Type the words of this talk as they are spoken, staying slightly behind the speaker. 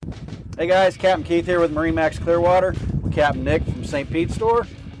Hey guys, Captain Keith here with MarineMax Clearwater with Captain Nick from St. Pete Store.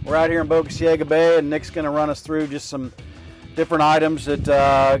 We're out here in Boca Ciega Bay, and Nick's going to run us through just some different items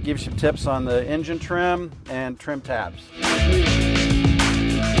that give you some tips on the engine trim and trim tabs.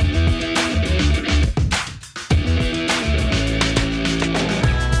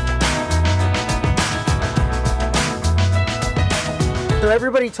 So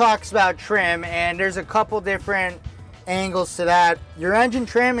everybody talks about trim, and there's a couple different angles to that. Your engine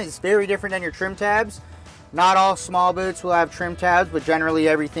trim is very different than your trim tabs. Not all small boats will have trim tabs, but generally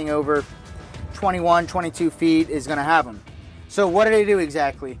everything over 21, 22 feet is going to have them. So what do they do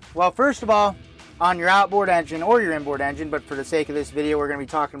exactly? Well, first of all, on your outboard engine or your inboard engine, but for the sake of this video, we're going to be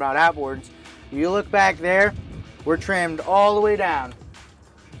talking about outboards. You look back there, we're trimmed all the way down.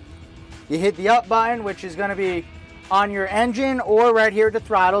 You hit the up button, which is going to be on your engine or right here at the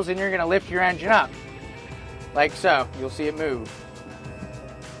throttles, and you're going to lift your engine up like so. You'll see it move.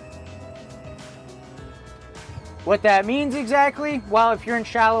 What that means exactly, well, if you're in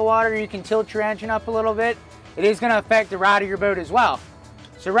shallow water, you can tilt your engine up a little bit. It is going to affect the ride of your boat as well.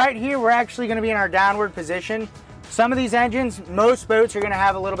 So right here, we're actually going to be in our downward position. Some of these engines, most boats are going to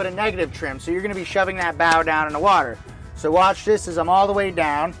have a little bit of negative trim, so you're going to be shoving that bow down in the water. So watch this as I'm all the way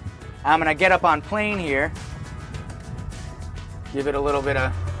down. I'm going to get up on plane here. Give it a little bit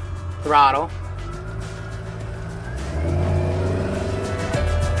of throttle.